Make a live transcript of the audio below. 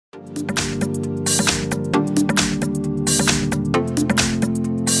Welcome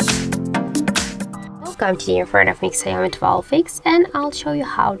to the in front of me XIAOMI 12X, and I'll show you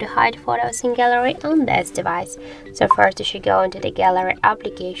how to hide photos in gallery on this device. So first you should go into the gallery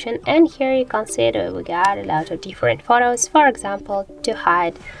application, and here you can see that we got a lot of different photos. For example, to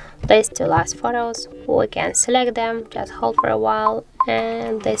hide these two last photos, we can select them, just hold for a while,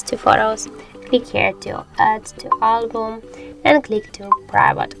 and these two photos, click here to add to album and click to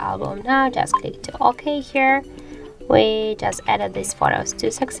private album. Now just click to OK here. We just added these photos to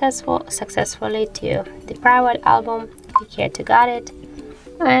successfully to the private album. Click here to got it,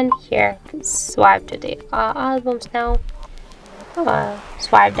 and here swipe to the albums. Now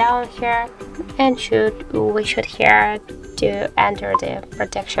swipe down here, and we should here to enter the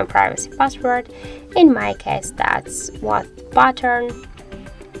protection privacy password. In my case, that's what pattern.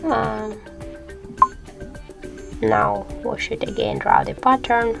 Now we should again draw the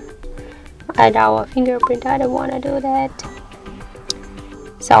pattern. Add our fingerprint. I don't want to do that.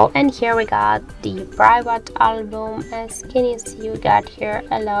 So, and here we got the private album. As can you see, we got here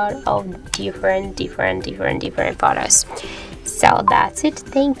a lot of different photos. So that's it.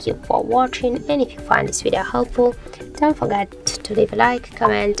 Thank you for watching, and if you find this video helpful, don't forget to leave a like,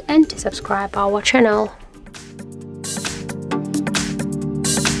 comment, and to subscribe our channel.